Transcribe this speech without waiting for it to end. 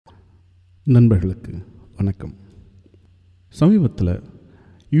நண்பர்களுக்கு வணக்கம். சமீபத்தில்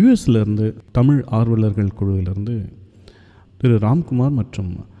யுஎஸ்லேருந்து தமிழ் ஆர்வலர்கள் குழுவிலிருந்து திரு ராம்குமார் மற்றும்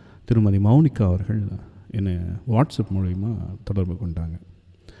திருமதி மௌனிகா அவர்கள் என்னை வாட்ஸ்அப் மூலமா தொடர்பு கொண்டாங்க.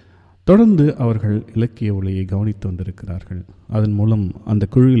 தொடர்ந்து அவர்கள் இலக்கிய ஒளியை கவனித்து வந்திருக்கிறார்கள். அதன் மூலம் அந்த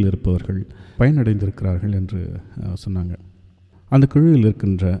குழுவில் இருப்பவர்கள் பயனடைந்திருக்கிறார்கள் என்று சொன்னாங்க. அந்த குழுவில்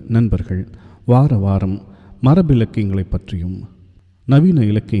இருக்கின்ற நண்பர்கள் வார வாரம் மரபு இலக்கியங்களை பற்றியும் நவீன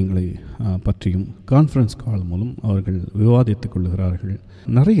இலக்கியங்களை பற்றியும் கான்ஃபரன்ஸ் கால் மூலம் அவர்கள் விவாதித்துக் கொள்கிறார்கள்.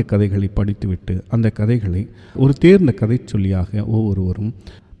 நிறைய கதைகளை படித்துவிட்டு அந்த கதைகளை ஒரு தேர்ந்த கதை சொல்லியாக ஒவ்வொருவரும்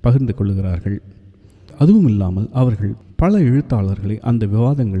பகிர்ந்து கொள்ளுகிறார்கள். அதுவும் இல்லாமல் அவர்கள் பல எழுத்தாளர்களை அந்த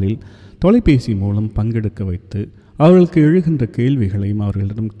விவாதங்களில் தொலைபேசி மூலம் பங்கெடுக்க வைத்து அவர்களுக்கு எழுகின்ற கேள்விகளையும்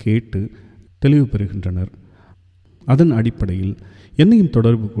அவர்களிடம் கேட்டு தெளிவு பெறுகின்றனர். அதன் அடிப்படையில் என்னையும்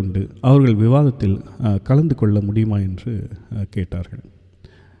தொடர்பு கொண்டு அவர்கள் விவாதத்தில் கலந்து கொள்ள முடியுமா என்று கேட்டார்கள்.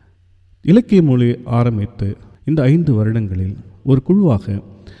 இலக்கிய மொழி ஆரம்பித்து இந்த 5 வருடங்களில் ஒரு குழுவாக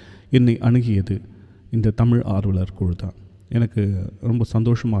என்னை அணுகியது இந்த தமிழ் ஆர்வலர் குழு தான். எனக்கு ரொம்ப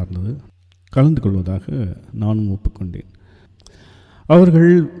சந்தோஷமாக இருந்தது. கலந்து கொள்வதாக நானும் ஒப்புக்கொண்டேன்.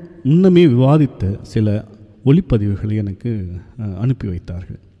 அவர்கள் முன்னமே விவாதித்த சில ஒலிப்பதிவுகளை எனக்கு அனுப்பி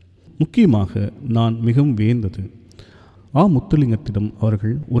வைத்தார்கள். முக்கியமாக நான் மிகவும் வியந்தது முத்துலிங்கத்திடம்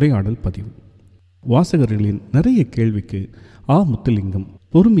அவர்கள் உரையாடல் பதிவு. வாசகர்களின் நிறைய கேள்விக்கு முத்துலிங்கம்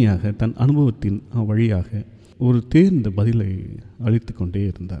பொறுமையாக தன் அனுபவத்தின் வழியாக ஒரு தேர்ந்த பதிலை அளித்து கொண்டே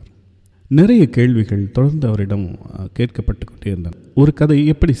இருந்தார். நிறைய கேள்விகள் தொடர்ந்து அவரிடம் கேட்கப்பட்டு கொண்டே இருந்தன. ஒரு கதை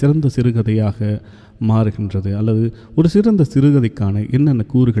எப்படி சிறந்த சிறுகதையாக மாறுகின்றது, அல்லது ஒரு சிறந்த சிறுகதைக்கான என்னென்ன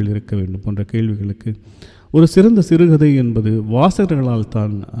கூறுகள் இருக்க வேண்டும் போன்ற கேள்விகளுக்கு ஒரு சிறந்த சிறுகதை என்பது வாசகர்களால்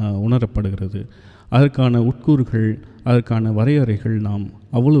தான் உணரப்படுகிறது. அதற்கான உட்கூறுகள், அதற்கான வரையறைகள் நாம்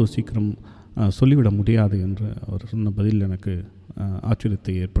அவ்வளவு சீக்கிரம் சொல்லிவிட முடியாது என்று அவர் சொன்ன பதில் எனக்கு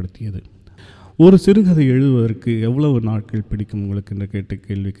ஆச்சரியத்தை ஏற்படுத்தியது. ஒரு சிறுகதை எழுதுவதற்கு எவ்வளவு நாட்கள் பிடிக்கும் உங்களுக்கு என்று கேட்ட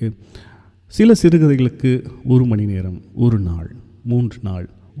கேள்விக்கு, சில சிறுகதைகளுக்கு 1 மணி நேரம், 1 நாள், 3 நாள்,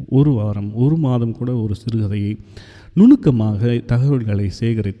 1 வாரம், 1 மாதம் கூட ஒரு சிறுகதையை நுணுக்கமாக தகவல்களை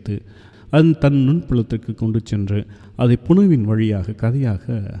சேகரித்து தன் நுண்புலத்திற்கு கொண்டு சென்று அதை புனைவின் வழியாக கதையாக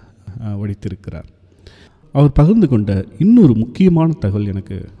வடித்திருக்கிறார். அவர் பகிர்ந்து கொண்ட இன்னொரு முக்கியமான தகவல்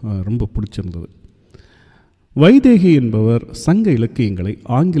எனக்கு ரொம்ப பிடிச்சிருந்தது. வைதேகி என்பவர் சங்க இலக்கியங்களை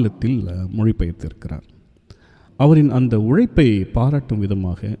ஆங்கிலத்தில் மொழிபெயர்த்திருக்கிறார். அவரின் அந்த உழைப்பை பாராட்டும்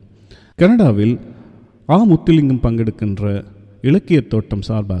விதமாக கனடாவில் முத்துலிங்கம் பங்கெடுக்கின்ற இலக்கிய தோட்டம்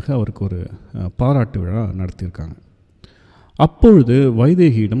சார்பாக அவருக்கு ஒரு பாராட்டு விழா நடத்தியிருக்காங்க. அப்பொழுது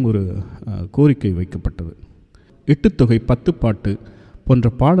வைதேகியிடம் ஒரு கோரிக்கை வைக்கப்பட்டது. 8 தொகை 10 பாட்டு போன்ற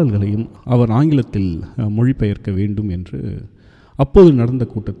பாடல்களையும் அவர் ஆங்கிலத்தில் மொழிபெயர்க்க வேண்டும் என்று அப்போது நடந்த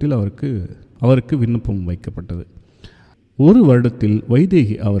கூட்டத்தில் அவருக்கு விண்ணப்பம் வைக்கப்பட்டது. 1 வருடத்தில்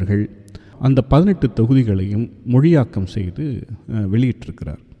வைதேகி அவர்கள் அந்த 18 தொகுதிகளையும் மொழியாக்கம் செய்து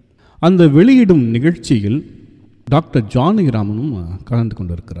வெளியிட்டிருக்கிறார். அந்த வெளியிடும் நிகழ்ச்சியில் டாக்டர் ஜானகிராமனும் கலந்து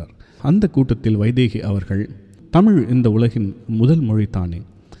கொண்டிருக்கிறார். அந்த கூட்டத்தில் வைதேகி அவர்கள், தமிழ் இந்த உலகின் முதல் மொழி தானே,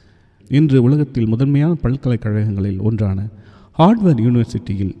 இன்று உலகத்தில் முதன்மையான பல்கலைக்கழகங்களில் ஒன்றான ஹார்வர்ட்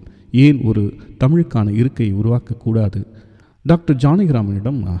யூனிவர்சிட்டியில் ஏன் ஒரு தமிழுக்கான இருக்கையை உருவாக்கக்கூடாது டாக்டர்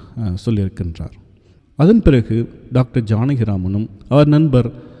ஜானகிராமனிடம் சொல்லியிருக்கின்றார். அதன் பிறகு டாக்டர் ஜானகிராமனும் அவர் நண்பர்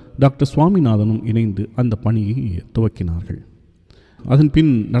டாக்டர் சுவாமிநாதனும் இணைந்து அந்த பணியை துவக்கினார்கள். அதன்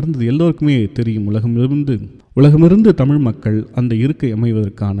பின் நடந்தது எல்லோருக்குமே தெரியும். உலகமிருந்து தமிழ் மக்கள் அந்த இருக்கை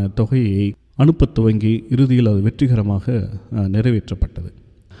அமைவதற்கான தொகையை அனுப்ப துவங்கி இறுதியில் அது வெற்றிகரமாக நிறைவேற்றப்பட்டது.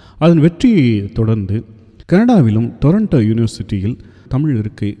 அதன் வெற்றியை தொடர்ந்து கனடாவிலும் டொரண்டோ யூனிவர்சிட்டியில் தமிழ்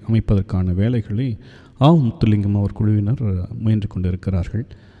இருக்கை அமைப்பதற்கான வேலைகளை முத்துலிங்கம் அவர் குழுவினர் முயன்று கொண்டிருக்கிறார்கள்.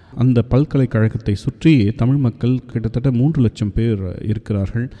 அந்த பல்கலைக்கழகத்தை சுற்றியே தமிழ் மக்கள் கிட்டத்தட்ட 3 லட்சம் பேர்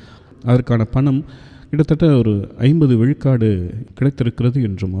இருக்கிறார்கள். அதற்கான பணம் கிட்டத்தட்ட ஒரு 50 விழுக்காடு கிடைத்திருக்கிறது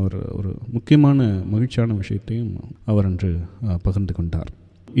என்றும் அவர் ஒரு முக்கியமான மகிழ்ச்சியான விஷயத்தையும் அவர் அன்று பகிர்ந்து கொண்டார்.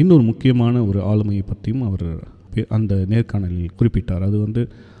 இன்னொரு முக்கியமான ஒரு ஆளுமையை பற்றியும் அவர் அந்த நேர்காணலில் குறிப்பிட்டார். அது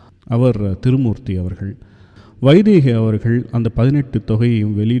அவர் திருமூர்த்தி அவர்கள். வைதேகி அவர்கள் அந்த 18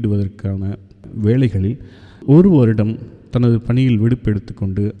 தொகையையும் வெளியிடுவதற்கான வேலைகளில் 1 வருடம் தனது பணியில் விடுப்பு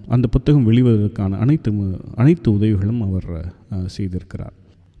கொண்டு அந்த புத்தகம் வெளிவதற்கான அனைத்து உதவிகளும் அவர் செய்திருக்கிறார்.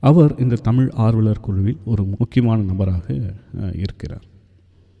 அவர் இந்த தமிழ் ஆர்வலர் குழுவில் ஒரு முக்கியமான நபராக இருக்கிறார்.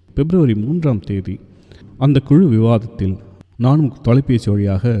 பிப்ரவரி 3ஆம் தேதி அந்த குழு விவாதத்தில் நானும் தொலைபேசி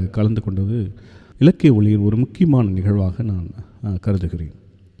வழியாக கலந்து கொண்டது இலக்கிய ஒளியின் ஒரு முக்கியமான நிகழ்வாக நான் கருதுகிறேன்.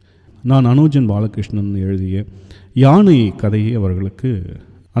 நான் அனோஜன் பாலகிருஷ்ணன் எழுதிய யானை கதையை அவர்களுக்கு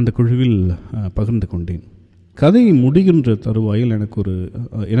அந்த குழுவில் பகிர்ந்து கொண்டேன். கதை முடிகின்ற தருவாயில்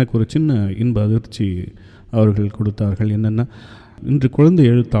எனக்கு ஒரு சின்ன இன்ப அதிர்ச்சி அவர்கள் கொடுத்தார்கள். என்னென்னா, இன்று குழந்தை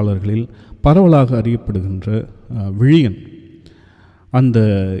எழுத்தாளர்களில் பரவலாக அறியப்படுகின்ற விழியன் அந்த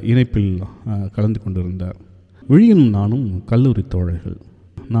இணைப்பில் கலந்து கொண்டிருந்தார். விழியனும் நானும் கல்லூரி தோழர்கள்.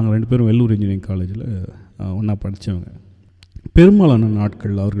 நாங்கள் 2 பேரும் வெள்ளூர் இன்ஜினியரிங் காலேஜில் ஒன்றா படித்தவங்க. பெரும்பாலான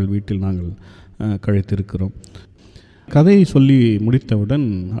நாட்கள் அவர்கள் வீட்டில் நாங்கள் கழித்திருக்கிறோம். கதையை சொல்லி முடித்தவுடன்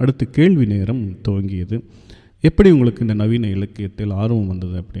அடுத்து கேள்வி நேரம் துவங்கியது. எப்படி உங்களுக்கு இந்த நவீன இலக்கியத்தில் ஆர்வம்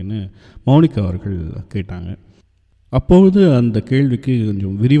வந்தது அப்படின்னு மௌனிகா அவர்கள் கேட்டாங்க. அப்போது அந்த கேள்விக்கு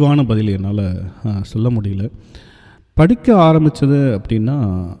கொஞ்சம் விரிவான பதில் என்னால் சொல்ல முடியல. படிக்க ஆரம்பித்தது அப்படின்னா,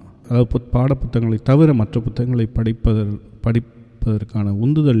 அதாவது பாடப்புத்தகங்களை தவிர மற்ற புத்தகங்களை படிப்பதற்கான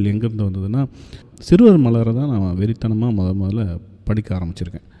உந்துதல் எங்கேருந்து வந்ததுன்னா, சிறுவர் மலரை தான் நான் வெறித்தனமாக முதல்ல படிக்க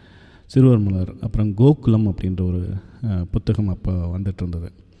ஆரம்பிச்சிருக்கேன். சிறுவர் மலர், அப்புறம் கோகுலம் அப்படின்ற ஒரு புத்தகம் அப்போ வந்துட்டு இருந்தது.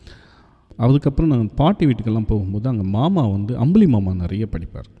 அதுக்கப்புறம் நாங்கள் பாட்டி வீட்டுக்கெல்லாம் போகும்போது அங்கே மாமா அம்புலி மாமா நிறைய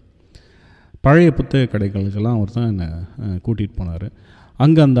படிப்பார். பழைய புத்தக கடைகளுக்கெல்லாம் அவர் தான் என்னை கூட்டிகிட்டு போனார்.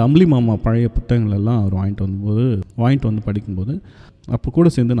 அங்கே அந்த அம்புலி மாமா பழைய புத்தகங்களெல்லாம் அவர் வாங்கிட்டு வந்து படிக்கும்போது அப்போ கூட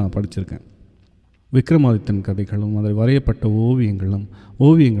சேர்ந்து நான் படிச்சிருக்கேன். விக்ரமாதித்தன் கதைகளும் அதில் வரையப்பட்ட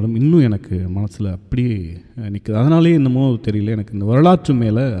ஓவியங்களும் இன்னும் எனக்கு மனசில் அப்படியே நிற்குது. அதனாலே என்னமோ தெரியல, எனக்கு இந்த வரலாற்று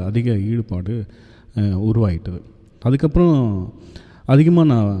மேலே அதிக ஈடுபாடு உருவாகிட்டது. அதுக்கப்புறம் அதிகமாக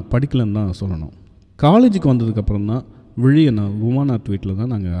நான் படிக்கலைன்னு தான் சொல்லணும். காலேஜுக்கு வந்ததுக்கப்புறம் தான் நான் உமாநாத் வீட்டில்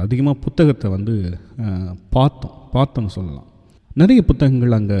தான் நாங்கள் அதிகமாக புத்தகத்தை பார்த்தோன்னு சொல்லலாம். நிறைய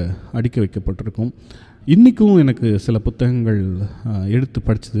புத்தகங்கள் அங்கே அடுக்கி வைக்கப்பட்டிருக்கும். இன்றைக்கும் எனக்கு சில புத்தகங்கள் எடுத்து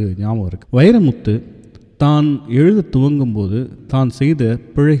படித்தது ஞாபகம் இருக்குது. வைரமுத்து தான் எழுத துவங்கும்போது தான் செய்த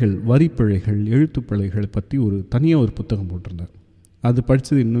பிழைகள், வரி பிழைகள், எழுத்து பிழைகளை பற்றி தனியாக ஒரு புத்தகம் போட்டிருந்தார். அது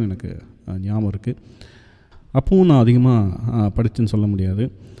படித்தது இன்னும் எனக்கு ஞாபகம் இருக்குது. அப்பவும் நான் அதிகமாக படித்தேன்னு சொல்ல முடியாது.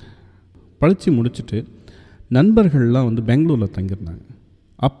 படித்து முடிச்சுட்டு நண்பர்கள்லாம் பெங்களூரில் தங்கியிருந்தாங்க.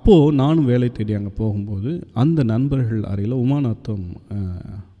 அப்போது நானும் வேலை தேடி அங்கே போகும்போது அந்த நண்பர்கள் அறையில் உமாநாத்தும்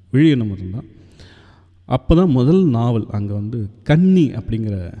விழியனும் இருந்தான். அப்போ தான் முதல் நாவல் அங்கே கன்னி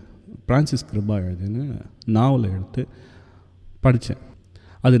அப்படிங்கிற பிரான்சிஸ் கிருபா எழுதின நாவலை எடுத்து படித்தேன்.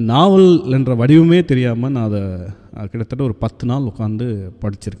 அது நாவல் என்ற வடிவமே தெரியாமல் நான் அதை கிட்டத்தட்ட ஒரு 10 நாள் உட்காந்து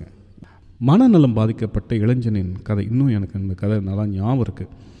படிச்சிருக்கேன். மனநலம் பாதிக்கப்பட்ட இளைஞனின் கதை, இன்னும் எனக்கு அந்த கதை நல்லா ஞாபகம்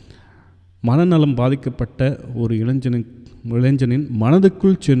இருக்குது. மனநலம் பாதிக்கப்பட்ட ஒரு இளைஞனின்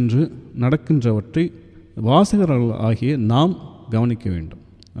மனதுக்குள் சென்று நடக்கின்றவற்றை வாசகர்கள் ஆகிய நாம் கவனிக்க வேண்டும்.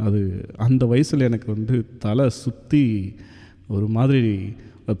 அது அந்த வயசில் எனக்கு தலை சுற்றி ஒரு மாதிரி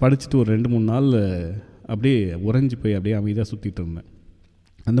படிச்சுட்டு ஒரு 2-3 நாள் அப்படியே உறைஞ்சி போய் அப்படியே அமைதியாக சுற்றிட்டு இருந்தேன்.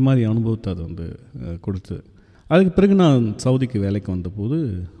 அந்த மாதிரி அனுபவத்தை அது கொடுத்து, அதுக்கு பிறகு நான் சவுதிக்கு வேலைக்கு வந்தபோது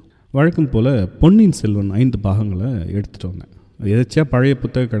வழக்கம் போல் பொன்னியின் செல்வன் 5 பாகங்களை எடுத்துகிட்டு வந்தேன். எதாச்சியாக பழைய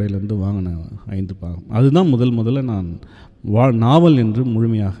புத்தக கடையிலேருந்து வாங்கின 5 பாகம். அதுதான் முதல்ல நான் நாவல் என்று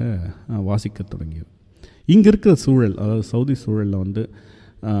முழுமையாக வாசிக்க தொடங்கியது. இங்கே இருக்கிற சூழல், அதாவது சவுதி சூழலில்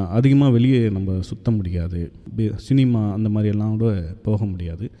அதிகமாக வெளியே நம்ம சுத்த முடியாது, சினிமா அந்த மாதிரியெல்லாம் கூட போக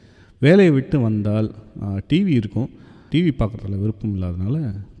முடியாது. வேலையை விட்டு வந்தால் டிவி இருக்கும், டிவி பார்க்குறதுல விருப்பம் இல்லாதனால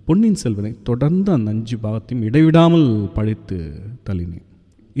பொன்னியின் செல்வனை தொடர்ந்து அந்த 5 பாகத்தையும் இடைவிடாமல் படித்து தள்ளினேன்.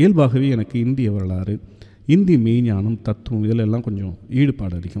 இயல்பாகவே எனக்கு இந்திய வரலாறு, இந்திய மெய்ஞானம், தத்துவம் இதிலெல்லாம் கொஞ்சம்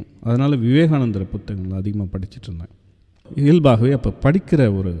ஈடுபாடு அதிகம். அதனால் விவேகானந்தர் புத்தகங்கள் அதிகமாக படிச்சுட்டு இருந்தேன். இயல்பாகவே அப்போ படிக்கிற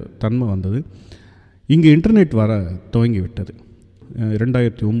ஒரு தன்மை வந்தது. இங்கே இன்டர்நெட் வர துவங்கி விட்டது.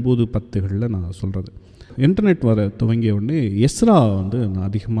 2009-10 நான் சொல்கிறது. இன்டர்நெட் வர துவங்கிய உடனே எஸ்ரா நான்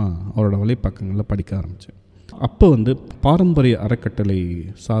அதிகமாக அவரோட வலைப்பக்கங்களில் படிக்க ஆரம்பித்தேன். அப்போ பாரம்பரிய அறக்கட்டளை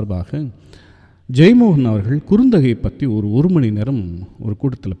சார்பாக ஜெயமோகன் அவர்கள் குறுந்தகையை பற்றி ஒரு மணி நேரம் ஒரு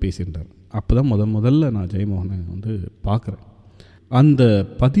கூட்டத்தில் பேசியிருந்தார். அப்போ தான் முதல்ல நான் ஜெயமோகனை பார்க்குறேன். அந்த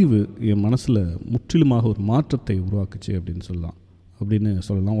பதிவு என் மனசில் முற்றிலுமாக ஒரு மாற்றத்தை உருவாக்குச்சு அப்படின்னு சொல்லலாம்.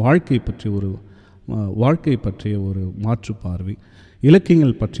 வாழ்க்கை பற்றிய ஒரு மாற்று பார்வை,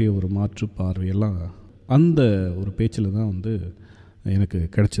 இலக்கியங்கள் பற்றிய ஒரு மாற்று பார்வை எல்லாம் அந்த ஒரு பேச்சில் தான் எனக்கு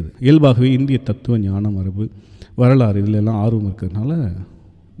கிடச்சிது. இயல்பாகவே இந்திய தத்துவ ஞான மரபு, வரலாறு இதிலெல்லாம் ஆர்வம் இருக்கிறதுனால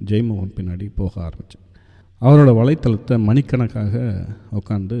ஜெயமோகன் பின்னாடி போக ஆரம்பித்தேன். அவரோட வலைத்தளத்தை மணிக்கணக்காக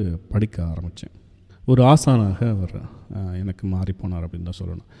உட்காந்து படிக்க ஆரம்பித்தேன். ஒரு ஆசானாக அவர் எனக்கு மாறி போனார் அப்படின்னு தான்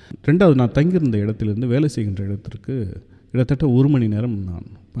சொல்லணும். 2வது, நான் தங்கியிருந்த இடத்திலிருந்து வேலை செய்கின்ற இடத்திற்கு கிட்டத்தட்ட 1 மணி நேரம்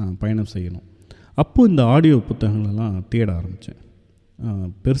நான் பயணம் செய்யணும். அப்போது இந்த ஆடியோ புத்தகங்களெல்லாம் தேட ஆரம்பித்தேன்.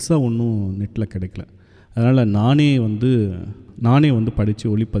 பெருசாக ஒன்றும் நெட்டில் கிடைக்கல. அதனால் நானே படித்து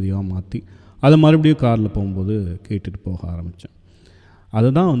ஒளிப்பதிவாக மாற்றி அதை மறுபடியும் காரில் போகும்போது கேட்டுட்டு போக ஆரம்பித்தேன். அதை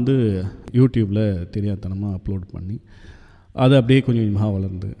தான் யூடியூப்பில் தெரியாதனமாக அப்லோட் பண்ணி அது அப்படியே கொஞ்சம் கொஞ்சமாக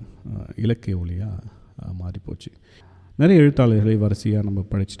வளர்ந்து இலக்கிய ஒளியாக மாறிப்போச்சு. நிறைய எழுத்தாளர்களை வரிசையாக நம்ம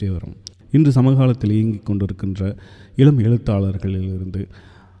படிச்சுட்டே வரோம். இன்று சமகாலத்தில் இயங்கி கொண்டிருக்கின்ற இளம் எழுத்தாளர்களிலிருந்து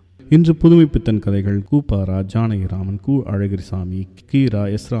இன்று புதுமைப்பித்தன் கதைகள் கூப்பாரா, ஜானகிராமன், கு அழகிரிசாமி, கீரா,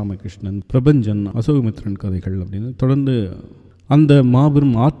 எஸ் ராமகிருஷ்ணன், பிரபஞ்சன், அசோகமித்ரன் கதைகள் அப்படின்னு தொடர்ந்து அந்த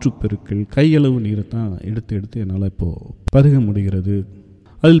மாபெரும் ஆற்றுப்பெருக்கில் கையளவு நீரை தான் எடுத்து எடுத்து என்னால் இப்போது பருக முடிகிறது.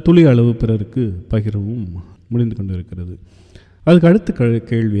 அதில் துளி அளவு பிறருக்கு பகிரவும் முடிந்து கொண்டு இருக்கிறது. அதுக்கு அடுத்த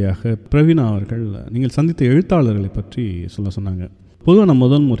கேள்வியாக பிரவீனா அவர்கள் நீங்கள் சந்தித்த எழுத்தாளர்களை பற்றி சொன்னாங்க. பொதுவாக நான்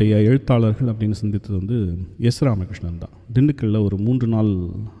முதல் முறையாக எழுத்தாளர்கள் அப்படின்னு சந்தித்தது வந்து எஸ் ராமகிருஷ்ணன் தான். திண்டுக்கல்லில் ஒரு 3 நாள்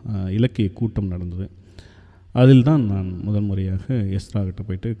இலக்கிய கூட்டம் நடந்தது. அதில் தான் நான் முதல் முறையாக எஸ்ராகிட்ட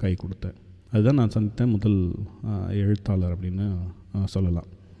போயிட்டு கை கொடுத்தேன். அதுதான் நான் சந்தித்த முதல் எழுத்தாளர் அப்படின்னு சொல்லலாம்.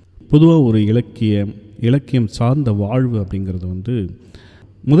 பொதுவாக ஒரு இலக்கியம் சார்ந்த வாழ்வு அப்படிங்கிறது வந்து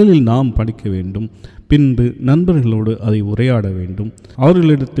முதலில் நாம் படிக்க வேண்டும், பின்பு நண்பர்களோடு அதை உரையாட வேண்டும்,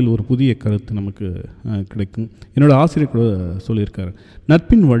 அவர்களிடத்தில் ஒரு புதிய கருத்து நமக்கு கிடைக்கும். என்னோடய ஆசிரியர் கூட சொல்லியிருக்காரு,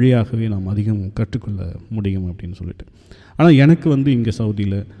 நட்பின் வழியாகவே நாம் அதிகம் கற்றுக்கொள்ள முடியும் அப்படின்னு சொல்லிட்டு. ஆனால் எனக்கு வந்து இங்கே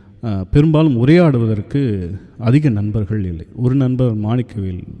சவுதியில் பெரும்பாலும் உரையாடுவதற்கு அதிக நண்பர்கள் இல்லை. ஒரு நண்பர்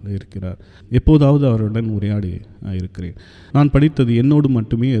மாணிக்கவேல் இருக்கிறார். எப்போதாவது அவருடன் உரையாடி இருக்கிறேன். நான் படித்தது என்னோடு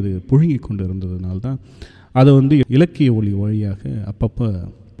மட்டுமே அது புழுங்கி கொண்டு இருந்ததுனால்தான் அதை வந்து இலக்கிய ஒளி வழியாக அப்பப்போ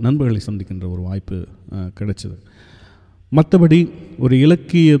நண்பர்களை சந்திக்கின்ற ஒரு வாய்ப்பு கிடைச்சது. மற்றபடி ஒரு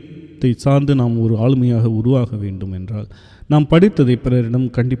இலக்கியத்தை சார்ந்து நாம் ஒரு ஆளுமையாக உருவாக வேண்டும் என்றால் நாம் படித்ததை பிறரிடம்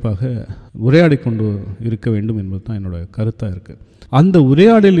கண்டிப்பாக உரையாடி கொண்டு இருக்க வேண்டும் என்பது தான் என்னோடய கருத்தாக இருக்குது. அந்த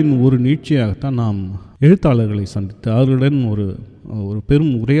உரையாடலின் ஒரு நீட்சியாகத்தான் நாம் எழுத்தாளர்களை சந்தித்து அவர்களுடன் ஒரு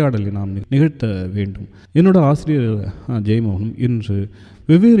பெரும் உரையாடலை நாம் நிகழ்த்த வேண்டும். என்னோடய ஆசிரியர் ஜெயமோகனும் இன்று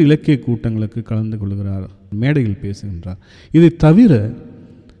வெவ்வேறு இலக்கிய கூட்டங்களுக்கு கலந்து கொள்கிறார், மேடையில் பேசுகின்றார். இதை தவிர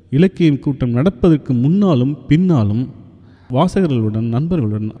இலக்கிய கூட்டம் நடப்பதற்கு முன்னாலும் பின்னாலும் வாசகர்களுடன்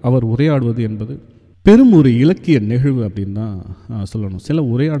நண்பர்களுடன் அவர் உரையாடுவது என்பது பெரும் ஒரு இலக்கிய நிகழ்வு அப்படின்னு தான் சொல்லணும். சில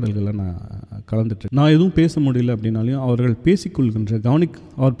உரையாடல்களை நான் கலந்துட்டு நான் எதுவும் பேச முடியல அப்படின்னாலையும் அவர்கள்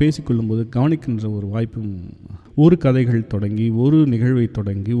அவர் பேசிக்கொள்ளும்போது கவனிக்கின்ற ஒரு வாய்ப்பும், ஒரு கதைகள் தொடங்கி, ஒரு நிகழ்வை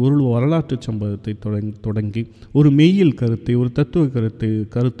தொடங்கி, ஒரு வரலாற்று சம்பவத்தை தொடங்கி, ஒரு மெய்யியல் கருத்தை, ஒரு தத்துவ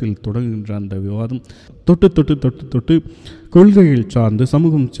கருத்தில் தொடங்குகின்ற அந்த விவாதம் தொட்டு கொள்கைகள் சார்ந்து,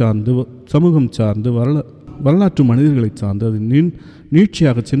 சமூகம் சார்ந்து வரலாற்று மனிதர்களை சார்ந்து அது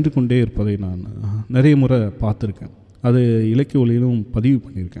நீட்சியாக சென்று கொண்டே இருப்பதை நான் நிறைய முறை பார்த்துருக்கேன். அது இலக்கிய ஒலியிலும் பதிவு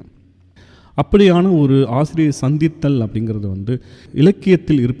பண்ணியிருக்கேன். அப்படியான ஒரு ஆசிரியர் சந்தித்தல் அப்படிங்கிறது வந்து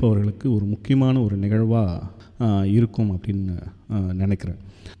இலக்கியத்தில் இருப்பவர்களுக்கு ஒரு முக்கியமான ஒரு நிகழ்வாக இருக்கும் அப்படின்னு நினைக்கிறேன்.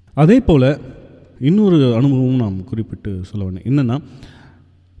 அதே போல் இன்னொரு அனுபவமும் நாம் குறிப்பிட்டு சொல்ல வேண்டும். என்னென்னா,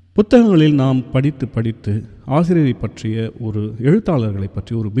 புத்தகங்களில் நாம் படித்து ஆசிரியரை பற்றிய ஒரு எழுத்தாளர்களை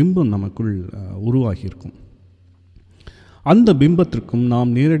பற்றி ஒரு பிம்பம் நமக்குள் உருவாகியிருக்கும். அந்த பிம்பத்திற்கும்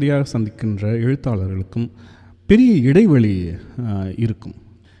நாம் நேரடியாக சந்திக்கின்ற எழுத்தாளர்களுக்கும் பெரிய இடைவெளி இருக்கும்.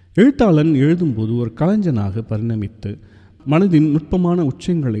 எழுத்தாளன் எழுதும்போது ஒரு கலைஞனாக பரிணமித்து மனதின் நுட்பமான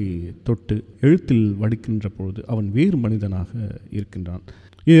உச்சங்களை தொட்டு எழுத்தில் வடிக்கின்ற பொழுது அவன் வேறு மனிதனாக இருக்கின்றான்.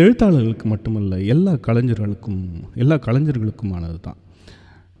 இது எழுத்தாளர்களுக்கு மட்டுமல்ல, எல்லா கலைஞர்களுக்குமானது தான்.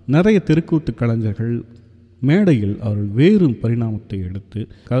 நிறைய தெருக்கூத்து கலைஞர்கள் மேடையில் அவர்கள் வேறு பரிணாமத்தை எடுத்து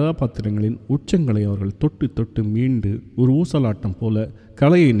கதாபாத்திரங்களின் உச்சங்களை அவர்கள் தொட்டு மீண்டு ஒரு ஊசலாட்டம் போல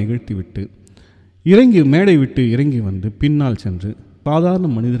கலையை நிகழ்த்திவிட்டு மேடை விட்டு இறங்கி வந்து பின்னால் சென்று சாதாரண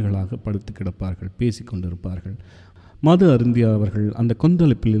மனிதர்களாக படுத்து கிடப்பார்கள், பேசி கொண்டிருப்பார்கள். மது அருந்திய அவர்கள் அந்த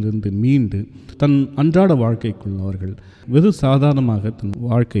கொந்தளிப்பிலிருந்து மீண்டு தன் அன்றாட வாழ்க்கைக்குள் அவர்கள் வெறும் சாதாரணமாக தன்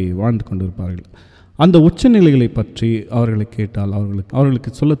வாழ்க்கையை வாழ்ந்து கொண்டிருப்பார்கள். அந்த உச்சநிலைகளை பற்றி அவர்களை கேட்டால்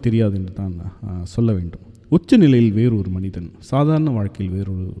அவர்களுக்கு சொல்ல தெரியாது என்று தான் சொல்ல வேண்டும். உச்சநிலையில் வேறொரு மனிதன், சாதாரண வாழ்க்கையில்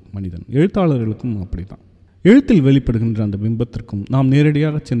வேறொரு மனிதன். எழுத்தாளர்களுக்கும் அப்படி தான். எழுத்தில் வெளிப்படுகின்ற அந்த பிம்பத்திற்கும் நாம்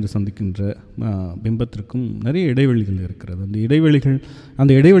நேரடியாக சென்று சந்திக்கின்ற பிம்பத்திற்கும் நிறைய இடைவெளிகள் இருக்கிறது.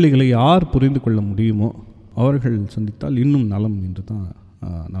 அந்த இடைவெளிகளை யார் புரிந்து கொள்ள முடியுமோ அவர்கள் சந்தித்தால் இன்னும் நலம் என்று தான்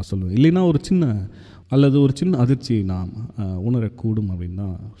நான் சொல்லுவேன். இல்லைன்னா ஒரு சின்ன அதிர்ச்சியை நாம் உணரக்கூடும் அப்படின்னு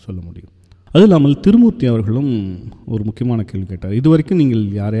தான் சொல்ல முடியும். அது இல்லாமல் திருமூர்த்தி அவர்களும் ஒரு முக்கியமான கேள்வி கேட்டார். இதுவரைக்கும் நீங்கள்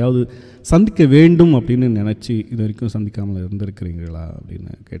யாரையாவது சந்திக்க வேண்டும் அப்படின்னு நினச்சி இது வரைக்கும் சந்திக்காமல் இருந்திருக்கிறீங்களா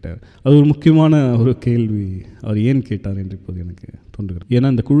அப்படின்னு கேட்டார். அது ஒரு முக்கியமான ஒரு கேள்வி. அவர் ஏன் கேட்டார் என்று இப்போது எனக்கு தோன்றுகிறது. ஏன்னா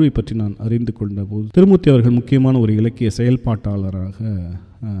இந்த குழுவை பற்றி நான் அறிந்து கொண்ட போது திருமூர்த்தி அவர்கள் முக்கியமான ஒரு இலக்கிய செயல்பாட்டாளராக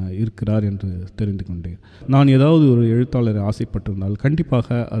இருக்கிறார் என்று தெரிந்து கொண்டேன். நான் ஏதாவது ஒரு எழுத்தாளரை ஆசைப்பட்டிருந்தால் கண்டிப்பாக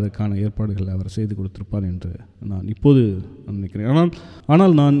அதற்கான ஏற்பாடுகளை அவர் செய்து கொடுத்திருப்பார் என்று நான் இப்போது நினைக்கிறேன்.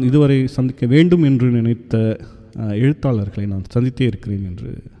 ஆனால் நான் இதுவரை சந்திக்க வேண்டும் என்று நினைத்த எழுத்தாளர்களை நான் சந்தித்தே இருக்கிறேன் என்று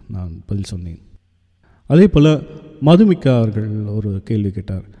நான் பதில் சொன்னேன். அதே போல் மதுமிகா அவர்கள் ஒரு கேள்வி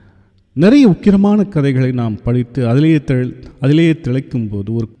கேட்டார். நிறைய உக்கிரமான கதைகளை நாம் படித்து அதிலேயே திளைக்கும் போது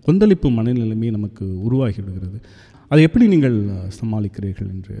ஒரு கொந்தளிப்பு மனநிலைமை நமக்கு உருவாகிவிடுகிறது. அதை எப்படி நீங்கள்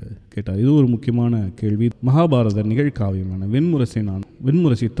சமாளிக்கிறீர்கள் என்று கேட்டார். இது ஒரு முக்கியமான கேள்வி. மகாபாரத நிகழ்காவியமான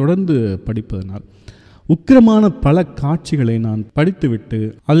வெண்முரசை தொடர்ந்து படிப்பதனால் உக்கிரமான பல காட்சிகளை நான் படித்துவிட்டு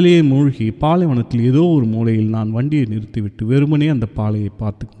அதிலேயே மூழ்கி பாலைவனத்தில் ஏதோ ஒரு மூலையில் நான் வண்டியை நிறுத்திவிட்டு வெறுமனே அந்த பாலையை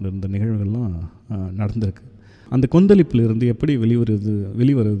பார்த்து கொண்டிருந்த நிகழ்வுகள்லாம் நடந்திருக்கு. அந்த கொந்தளிப்பிலிருந்து எப்படி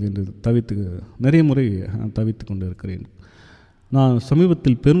வெளிவருவது என்று நிறைய முறை தவித்து கொண்டு இருக்கிறேன். நான்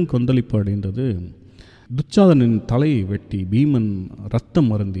சமீபத்தில் பெரும் கொந்தளிப்பு அடைந்தது துச்சாதனின் தலையை வெட்டி பீமன் ரத்தம்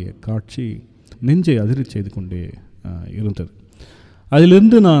மருந்திய காட்சி நெஞ்சை அதிர்ச்சி செய்து கொண்டே இருந்தது.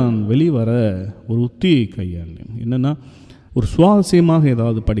 அதிலிருந்து நான் வெளிவர ஒரு உத்தியை கையாண்டேன். என்னென்னா, ஒரு சுவாரஸ்யமாக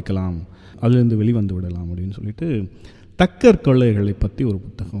ஏதாவது படிக்கலாம், அதிலிருந்து வெளிவந்து விடலாம் அப்படின்னு சொல்லிட்டு டக்கர் கொள்ளைகளை பற்றி ஒரு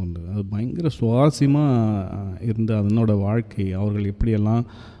புத்தகம் உண்டு. அது பயங்கர சுவாரஸ்யமாக இருந்து அதனோட வாழ்க்கை, அவர்கள் எப்படியெல்லாம்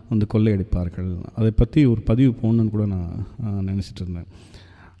வந்து கொள்ளையடிப்பார்கள், அதை பற்றி ஒரு பதிவு போடணுன்னு கூட நான் நினச்சிட்டு இருந்தேன்.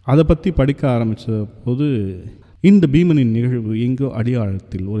 அதை பற்றி படிக்க ஆரம்பித்த போது இந்த பீமனின் நிகழ்வு எங்கோ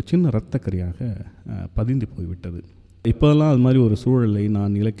அடியாழத்தில் ஒரு சின்ன இரத்தக்கரியாக பதிந்து போய்விட்டது. இப்போதெல்லாம் அது மாதிரி ஒரு சூழலை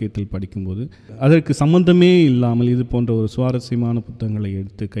நான் இலக்கியத்தில் படிக்கும்போது அதற்கு சம்பந்தமே இல்லாமல் இது போன்ற ஒரு சுவாரஸ்யமான புத்தகங்களை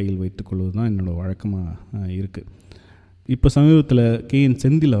எடுத்து கையில் வைத்துக்கொள்வது தான் என்னோடய வழக்கமாக இருக்குது. இப்போ சமீபத்தில் KN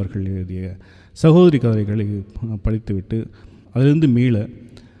செந்தில் அவர்கள் எழுதிய சகோதரி கதைகளை படித்துவிட்டு அதிலிருந்து மீள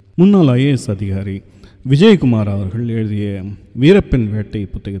முன்னாள் IAS அதிகாரி விஜயகுமார் அவர்கள் எழுதிய வீரப்பெண் வேட்டை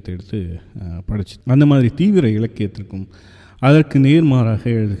புத்தகத்தை எடுத்து படிச்சு, அந்த மாதிரி தீவிர இலக்கியத்திற்கும் அதற்கு நேர்மாறாக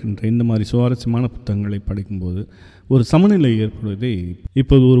எழுதுகின்ற இந்த மாதிரி சுவாரஸ்யமான புத்தகங்களை படிக்கும்போது ஒரு சமநிலை ஏற்படுவதை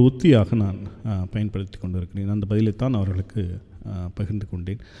இப்போது ஒரு உத்தியாக நான் பயன்படுத்தி கொண்டிருக்கிறேன். அந்த பதிலைத்தான் அவர்களுக்கு பகிர்ந்து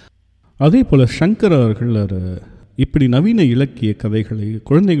கொண்டேன். அதே போல் சங்கர் அவர்கள் இப்படி நவீன இலக்கிய கதைகளை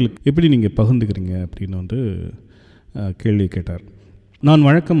குழந்தைகளுக்கு எப்படி நீங்கள் பகிர்ந்துக்கிறீங்க அப்படின்னு கேள்வி கேட்டார். நான்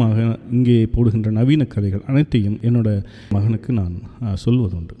வழக்கமாக இங்கே போடுகின்ற நவீன கதைகள் அனைத்தையும் என்னோடய மகனுக்கு நான்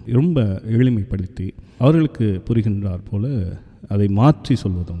சொல்வதுண்டு. ரொம்ப எளிமைப்படுத்தி அவர்களுக்கு புரிகின்றார் போல அதை மாற்றி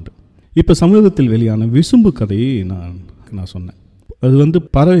சொல்வதுண்டு. இப்போ சமூகத்தில் வெளியான விசும்பு கதையை நான் சொன்னேன். அது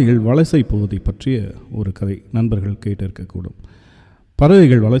பறவைகள் வலசை போவதை பற்றிய ஒரு கதை. நண்பர்கள் கேட்டு இருக்கக்கூடும்.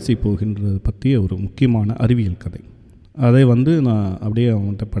 பறவைகள் வலசை போகின்றது பற்றிய ஒரு முக்கியமான அறிவியல் கதை. அதை நான் அப்படியே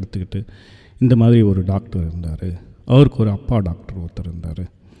அவங்கள்ட்ட படுத்துக்கிட்டு, இந்த மாதிரி ஒரு டாக்டர் இருந்தார், அவருக்கு ஒரு அப்பா டாக்டர் ஒருத்தர் இருந்தார்,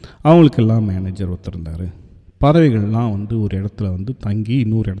 அவங்களுக்கெல்லாம் மேனேஜர் ஒருத்தர் இருந்தார், பறவைகள்லாம் ஒரு இடத்துல தங்கி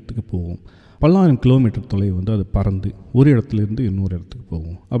இன்னொரு இடத்துக்கு போகும், பல்லாயிரம் கிலோமீட்டர் தொலைவு அது பறந்து ஒரு இடத்துலேருந்து இன்னொரு இடத்துக்கு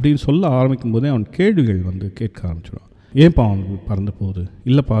போகும் அப்படின்னு சொல்ல ஆரம்பிக்கும் போதே அவன் கேள்விகள் கேட்க ஆரம்பிச்சிடுவான். ஏன்ப்பா அவனுக்கு பறந்து போகுது?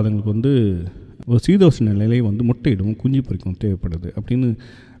 இல்லைப்பா, அதுங்களுக்கு ஒரு சீதோஷ்ண நிலை முட்டையிடும், குஞ்சு பொறிக்கும் தேவைப்படுது அப்படின்னு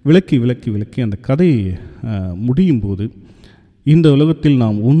விளக்கி விளக்கி விளக்கி அந்த கதை முடியும் போது, இந்த உலகத்தில்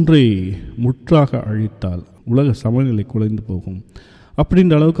நாம் ஒன்றை முற்றாக அழித்தால் உலக சமநிலை குலைந்து போகும்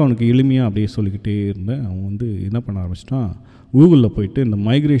அப்படின்ற அளவுக்கு அவனுக்கு எளிமையாக அப்படியே சொல்லிக்கிட்டே இருந்தேன். அவன் என்ன பண்ண ஆரம்பிச்சிட்டான், கூகுளில் போயிட்டு இந்த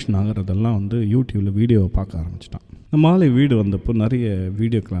மைக்ரேஷன் ஆகிறதெல்லாம் யூடியூப்பில் வீடியோவை பார்க்க ஆரம்பிச்சிட்டான். இந்த மாலை வீடு வந்தப்போ நிறைய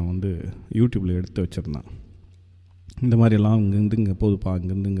வீடியோக்கெலாம் யூடியூப்பில் எடுத்து வச்சுருந்தான். இந்த மாதிரியெல்லாம் இங்கேருந்து இங்கே போதுப்பா,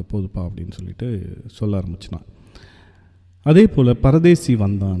 இங்கேருந்து இங்கே போதுப்பா அப்படின்னு சொல்லிட்டு சொல்ல ஆரம்பிச்சிட்டான். அதே போல் பரதேசி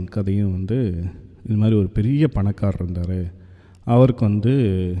வந்தான் கதையும் இது மாதிரி ஒரு பெரிய பணக்காரர் இருந்தார். அவருக்கு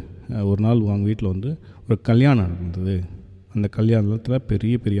ஒரு நாள் அவங்க வீட்டில் ஒரு கல்யாணம் நடந்தது. அந்த கல்யாணத்தில்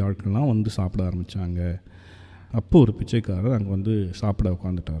பெரிய பெரிய ஆட்கள்லாம் சாப்பிட ஆரம்பித்தாங்க. அப்போது ஒரு பிச்சைக்காரர் அங்கே சாப்பிட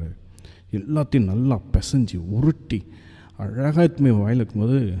உட்காந்துட்டார். எல்லாத்தையும் நல்லா பிசைஞ்சு உருட்டி அழகாக எத்துமே வாயில்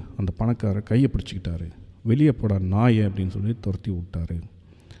இருக்கும்போது அந்த பணக்காரர் கையை பிடிச்சிக்கிட்டாரு. வெளியே போட நாயை அப்படின்னு சொல்லி துரத்தி விட்டார்.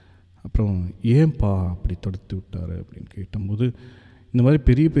 அப்புறம் ஏன்பா அப்படி துரத்தி விட்டார் அப்படின்னு கேட்டபோது, இந்த மாதிரி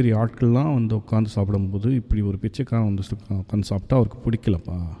பெரிய பெரிய ஆட்கள்லாம் உட்காந்து சாப்பிடும்போது இப்படி ஒரு பிச்சைக்காரன் உட்காந்து சாப்பிட்டா அவருக்கு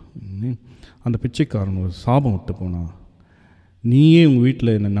பிடிக்கலப்பா. அந்த பிச்சைக்காரன் ஒரு சாபம் விட்டு போனான். நீயே உங்கள்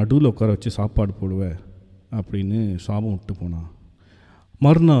வீட்டில் என்னை நடுவில் உட்கார வச்சு சாப்பாடு போடுவ அப்படின்னு சாபம் விட்டு போனான்.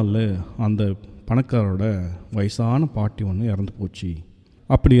 மறுநாள் அந்த பணக்காரோட வயசான பாட்டி ஒன்று இறந்து போச்சு.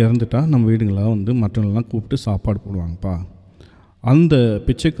 அப்படி இறந்துட்டா நம்ம வீடுங்களாக மற்றவங்களெலாம் கூப்பிட்டு சாப்பாடு போடுவாங்கப்பா. அந்த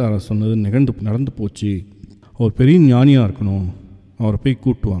பிச்சைக்காரர் சொன்னது நடந்து போச்சு. அவர் பெரிய ஞானியாக இருக்கணும், அவரை போய்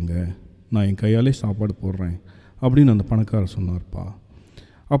கூட்டுவாங்க, நான் என் கையாலே சாப்பாடு போடுறேன் அப்படின்னு அந்த பணக்காரர் சொன்னார்ப்பா.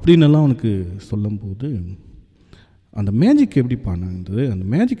 அப்படின்னெல்லாம் அவனுக்கு சொல்லும்போது, அந்த மேஜிக் எப்படிப்பா நடந்தது, அந்த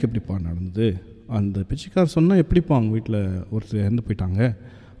மேஜிக் எப்படிப்பா நடந்தது, அந்த பிச்சைக்காரர் சொன்னால் எப்படிப்பா அவங்க வீட்டில் ஒருத்தர் இறந்து போயிட்டாங்க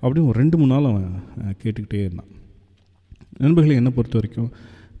அப்படின்னு ஒரு 2-3 நாள் அவன் கேட்டுக்கிட்டே இருந்தான். நண்பர்களை என்னை பொறுத்த வரைக்கும்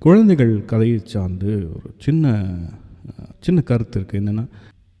குழந்தைகள் கதையை சார்ந்து ஒரு சின்ன கருத்து இருக்குது. என்னென்னா,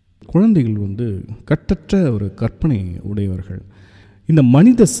 குழந்தைகள் கட்டற்ற ஒரு கற்பனை உடையவர்கள். இந்த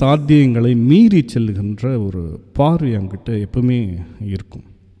மனித சாத்தியங்களை மீறி செல்லுகின்ற ஒரு பார்வை அவங்ககிட்ட எப்பவுமே இருக்கும்.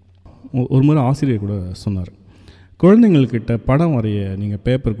 ஒரு முறை ஆசிரியர் கூட சொன்னார், குழந்தைங்கள்கிட்ட படம் வரைய நீங்கள்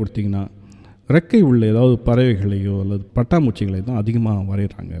பேப்பர் கொடுத்தீங்கன்னா ரெக்கை உள்ள ஏதாவது பறவைகளையோ அல்லது பட்டாம்பூச்சிகளை தான் அதிகமாக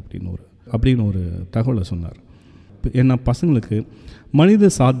வரைகிறாங்க அப்படின்னு ஒரு தகவலை சொன்னார். ஏன்னா பசங்களுக்கு மனித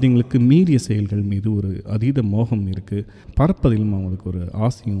சாத்தியங்களுக்கு மீறிய செயல்கள் மீது ஒரு அதீத மோகம் இருக்குது, பறப்பதிலும் அவங்களுக்கு ஒரு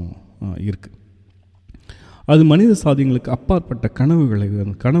ஆசையும் இருக்குது. அது மனித சாத்தியங்களுக்கு அப்பாற்பட்ட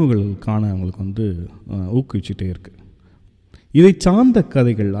கனவுகள் காண அவங்களுக்கு ஊக்குவிச்சுட்டே இருக்குது. இதை சார்ந்த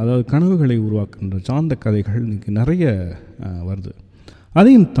கதைகள், அதாவது கனவுகளை உருவாக்குகின்ற சார்ந்த கதைகள் இன்றைக்கி நிறைய வருது.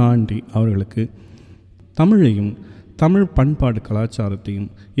 அதையும் தாண்டி அவர்களுக்கு தமிழையும் தமிழ் பண்பாடு கலாச்சாரத்தையும்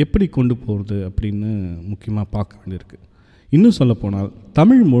எப்படி கொண்டு போகிறது அப்படின்னு முக்கியமாக பார்க்க வேண்டியிருக்கு. இன்னும் சொல்லப்போனால்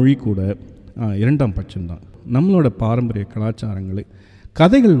தமிழ் மொழி கூட இரண்டாம் பட்சம்தான். நம்மளோட பாரம்பரிய கலாச்சாரங்களை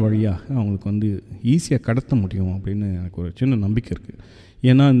கதைகள் வழியாக அவங்களுக்கு ஈஸியாக கடத்த முடியும் அப்படின்னு எனக்கு ஒரு சின்ன நம்பிக்கை இருக்குது.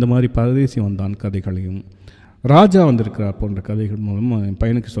 ஏன்னா இந்த மாதிரி பரதேசி வந்தான் கதைகளையும் ராஜா வந்திருக்கிறார் போன்ற கதைகள் மூலமாக என்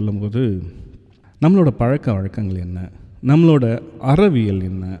பையனுக்கு சொல்லும்போது நம்மளோட பழக்க வழக்கங்கள் என்ன, நம்மளோட அறவியல்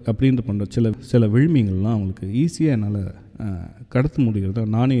என்ன அப்படின்ற போன்ற சில விழுமியங்கள்லாம் அவங்களுக்கு ஈஸியாக என்னால் கடத்த முடிகிறத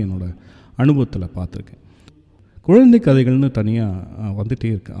நானே என்னோடய அனுபவத்தில் பார்த்துருக்கேன். குழந்தை கதைகள்னு தனியாக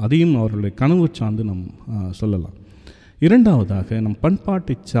வந்துகிட்டே இருக்குது. அதையும் அவர்களுடைய கனவு சார்ந்து நம் சொல்லலாம். இரண்டாவதாக நம்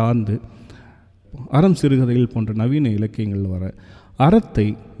பண்பாட்டை சார்ந்து அறம் சிறுகதைகள் போன்ற நவீன இலக்கியங்களில் வர அறத்தை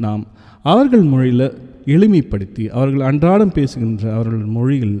நாம் அவர்கள் மொழியில் எளிமைப்படுத்தி, அவர்கள் அன்றாடம் பேசுகின்ற அவர்கள்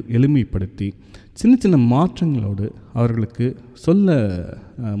மொழிகள் எளிமைப்படுத்தி சின்ன சின்ன மாற்றங்களோடு அவர்களுக்கு சொல்ல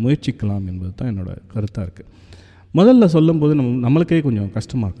முயற்சிக்கலாம் என்பது தான் என்னோடய கருத்தாக இருக்குது. முதல்ல சொல்லும்போது நம்மளுக்கே கொஞ்சம்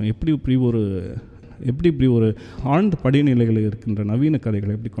கஷ்டமாக இருக்கும். எப்படி இப்படி ஒரு ஆழ்ந்த படிநிலைகளில் இருக்கின்ற நவீன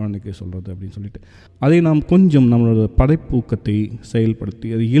கதைகளை எப்படி குழந்தைக்கு சொல்கிறது அப்படின்னு சொல்லிட்டு அதை நாம் கொஞ்சம் நம்மளோட படைப்பூக்கத்தை செயல்படுத்தி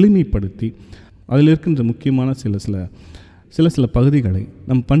அதை எளிமைப்படுத்தி அதில் இருக்கின்ற முக்கியமான சில பகுதிகளை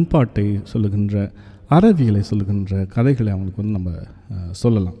நம் பண்பாட்டை சொல்லுகின்ற அறவியலை சொல்லுகின்ற கதைகளை அவங்களுக்கு நம்ம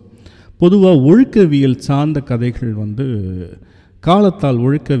சொல்லலாம். பொதுவாக ஒழுக்கவியல் சார்ந்த கதைகள் காலத்தால்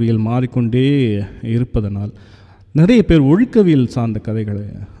ஒழுக்கவியல் மாறிக்கொண்டே இருப்பதனால் நிறைய பேர் ஒழுக்கவியல் சார்ந்த கதைகளை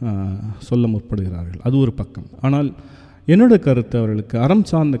சொல்ல முற்படுகிறார்கள். அது ஒரு பக்கம். ஆனால் என்னோட கருத்து அவர்களுக்கு அறம்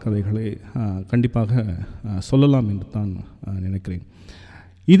சார்ந்த கதைகளை கண்டிப்பாக சொல்லலாம் என்று தான் நினைக்கிறேன்.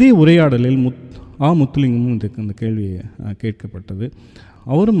 இதே உரையாடலில் முத்துலிங்கமும் இந்த கேள்வியை கேட்கப்பட்டது.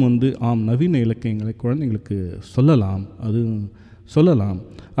 அவரும் நவீன இலக்கியங்களை குழந்தைங்களுக்கு சொல்லலாம்,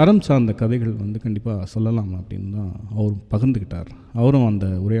 அறம் சார்ந்த கதைகள் கண்டிப்பாக சொல்லலாம் அப்படின்னு தான் அவரும் பகிர்ந்துக்கிட்டார். அவரும் அந்த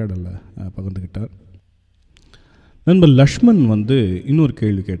உரையாடலில் பகிர்ந்துக்கிட்டார். நண்பர் லக்ஷ்மண் இன்னொரு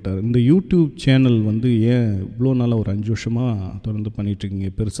கேள்வி கேட்டார். இந்த யூடியூப் சேனல் ஏன் இவ்வளோ நாளாக ஒரு 5 வருஷமாக தொடர்ந்து பண்ணிகிட்ருக்கீங்க,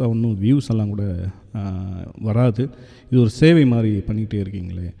 பெருசாக ஒன்றும் வியூஸ் எல்லாம் கூட வராது, இது ஒரு சேவை மாதிரி பண்ணிகிட்டே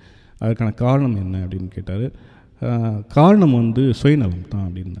இருக்கீங்களே, அதுக்கான காரணம் என்ன அப்படின்னு கேட்டார். காரணம் சுயநலம் தான்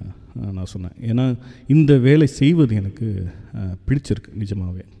அப்படின்னு நான் சொன்னேன். ஏன்னா இந்த வேலை செய்வது எனக்கு பிடிச்சிருக்கு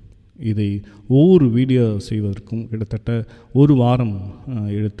நிஜமாகவே. இதை ஒவ்வொரு வீடியோ செய்வதற்கும் கிட்டத்தட்ட ஒரு வாரம்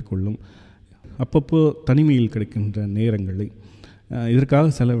எடுத்துக்கொள்ளும். அப்பப்போ தனிமையில் கிடைக்கின்ற நேரங்களை இதற்காக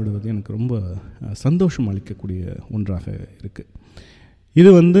செலவிடுவது எனக்கு ரொம்ப சந்தோஷம் அளிக்கக்கூடிய ஒன்றாக இருக்குது.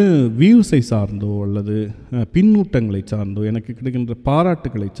 இது வியூஸை சார்ந்தோ அல்லது பின்னூட்டங்களை சார்ந்தோ எனக்கு கிடைக்கின்ற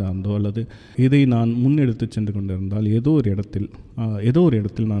பாராட்டுகளை சார்ந்தோ அல்லது இதை நான் முன்னெடுத்து சென்று கொண்டிருந்தால் ஏதோ ஒரு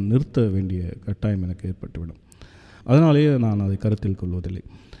இடத்தில் நான் நிறுத்த வேண்டிய கட்டாயம் எனக்கு ஏற்பட்டுவிடும். அதனாலேயே நான் அதை கருத்தில் கொள்வதில்லை.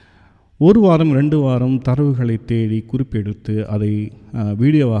 1 வாரம் 2 வாரம் தரவுகளை தேடி குறிப்பெடுத்து அதை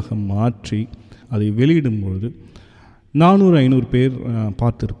வீடியோவாக மாற்றி அதை வெளியிடும்பொழுது 400-500 பேர்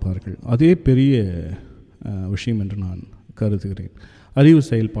பார்த்திருப்பார்கள். அதே பெரிய விஷயம் என்று நான் கருதுகிறேன். அறிவு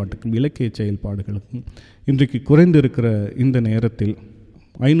செயல்பாட்டுக்கும் இலக்கிய செயல்பாடுகளுக்கும் இன்றைக்கு குறைந்திருக்கிற இந்த நேரத்தில்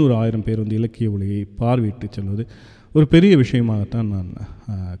 500-1000 பேர் இலக்கிய ஒளியை பார்வையிட்டு செல்வது ஒரு பெரிய விஷயமாகத்தான் நான்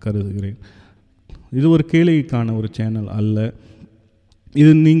கருதுகிறேன். இது ஒரு கேளிக்கைக்கான ஒரு சேனல் அல்ல.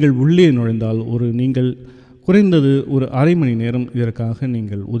 இது நீங்கள் உள்ளே நுழைந்தால் நீங்கள் குறைந்தது ஒரு அரை மணி நேரம் இதற்காக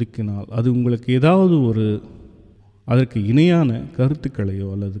நீங்கள் ஒதுக்கினால் அது உங்களுக்கு ஏதாவது அதற்கு இணையான கருத்துக்களையோ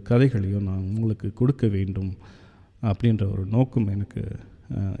அல்லது கதைகளையோ நான் உங்களுக்கு கொடுக்க வேண்டும் அப்படின்ற ஒரு நோக்கம் எனக்கு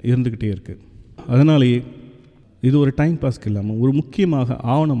இருந்துக்கிட்டே இருக்குது. அதனாலேயே இது ஒரு டைம் பாஸ்க்கு இல்லாமல் ஒரு முக்கியமாக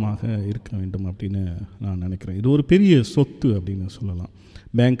ஆவணமாக இருக்க வேண்டும் அப்படின்னு நான் நினைக்கிறேன். இது ஒரு பெரிய சொத்து அப்படின்னு சொல்லலாம்.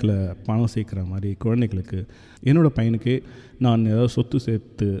 பேங்க்கில் பணம் சேர்க்குற மாதிரி குழந்தைகளுக்கு என்னோடய பையனுக்கே நான் ஏதாவது சொத்து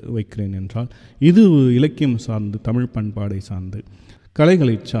சேர்த்து வைக்கிறேன் என்றால் இது இலக்கியம் சார்ந்து தமிழ் பண்பாடை சார்ந்து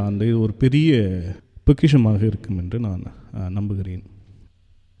கலைகளை சார்ந்து இது ஒரு பெரிய பொக்கிஷமாக இருக்கும் என்று நான் நம்புகிறேன்.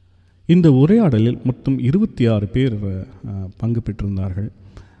 இந்த உரையாடலில் மொத்தம் 26 பேர் பங்கு பெற்றிருந்தார்கள்.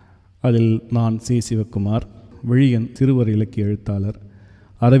 அதில் நான் சிவகுமார், விழியன் சிறுவர் இலக்கிய எழுத்தாளர்,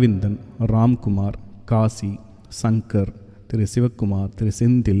 அரவிந்தன், ராம்குமார், காசி, சங்கர், திரு சிவகுமார், திரு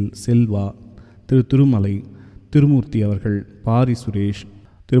செந்தில், செல்வா, திரு திருமலை, திருமூர்த்தி அவர்கள், பாரி சுரேஷ்,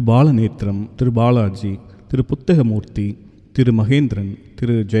 திரு பாலநேத்திரம், திரு பாலாஜி, திரு புத்தகமூர்த்தி, திரு மகேந்திரன்,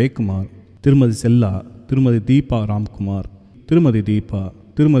 திரு ஜெயக்குமார், திருமதி செல்லா, திருமதி தீபா ராம்குமார், திருமதி தீபா,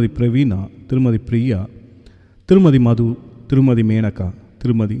 திருமதி பிரவீனா, திருமதி பிரியா, திருமதி மது, திருமதி மேனகா,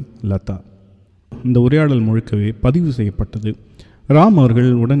 திருமதி லதா. இந்த உரையாடல் முழுக்கவே பதிவு செய்யப்பட்டது. ராம் அவர்கள்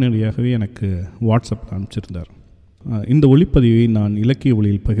உடனடியாகவே எனக்கு வாட்ஸ்அப்பில் அனுப்பிச்சிருந்தார். இந்த ஒளிப்பதிவை நான் இலக்கிய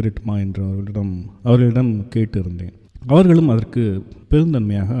ஒளியில் பகிரட்டுமா என்று அவர்களிடம் கேட்டிருந்தேன். அவர்களும் அதற்கு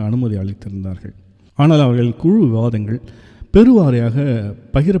பெருந்தன்மையாக அனுமதி அளித்திருந்தார்கள். ஆனால் அவர்கள் குழு விவாதங்கள் பெருவாரியாக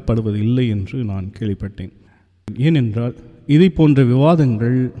பகிரப்படுவது இல்லை என்று நான் கேள்விப்பட்டேன். ஏனென்றால் இதை போன்ற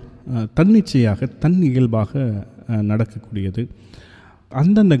விவாதங்கள் தன்னிச்சையாக இயல்பாக நடக்கக்கூடியது.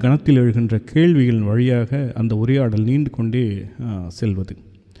 அந்தந்த கணத்தில் எழுகின்ற கேள்விகள் வழியாக அந்த உரையாடல் நீண்டு கொண்டே செல்வது.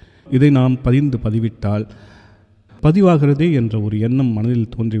 இதை நாம் பதிவிட்டால் பதிவாகிறதே என்ற ஒரு எண்ணம்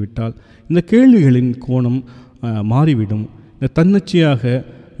மனதில் தோன்றிவிட்டால் இந்த கேள்விகளின் கோணம் மாறிவிடும். இந்த தன்னிச்சையாக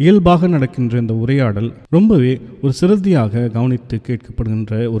இயல்பாக நடக்கின்ற இந்த உரையாடல் ரொம்பவே ஒரு சிரத்தையாக கவனித்து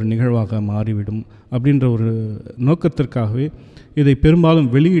கேட்கப்படுகின்ற ஒரு நிகழ்வாக மாறிவிடும். அப்படின்ற ஒரு நோக்கத்திற்காகவே இதை பெரும்பாலும்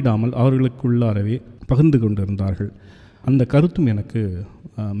வெளியிடாமல் அவர்களுக்குள்ளாரவே பகிர்ந்து கொண்டிருந்தார்கள். அந்த கருத்தும் எனக்கு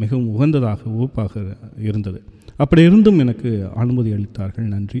மிகவும் உகப்பாக இருந்தது. அப்படி இருந்தும் எனக்கு அனுமதி அளித்தார்கள்,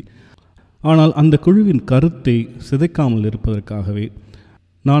 நன்றி. ஆனால் அந்த குழுவின் கருத்தை சிதைக்காமல் இருப்பதற்காகவே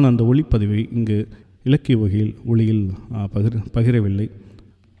நான் அந்த ஒளிப்பதிவை இங்கு இலக்கிய வகையில் ஒளியில் பகிரவில்லை.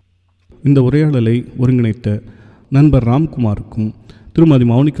 இந்த உரையாடலை ஒருங்கிணைத்த நண்பர் ராம்குமாருக்கும் திருமதி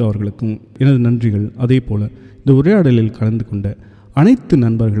மௌனிகா அவர்களுக்கும் எனது நன்றிகள். அதே போல் இந்த உரையாடலில் கலந்து கொண்ட அனைத்து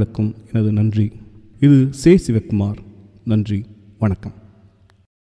நண்பர்களுக்கும் எனது நன்றி. இது சே. சிவகுமார். நன்றி, வணக்கம்.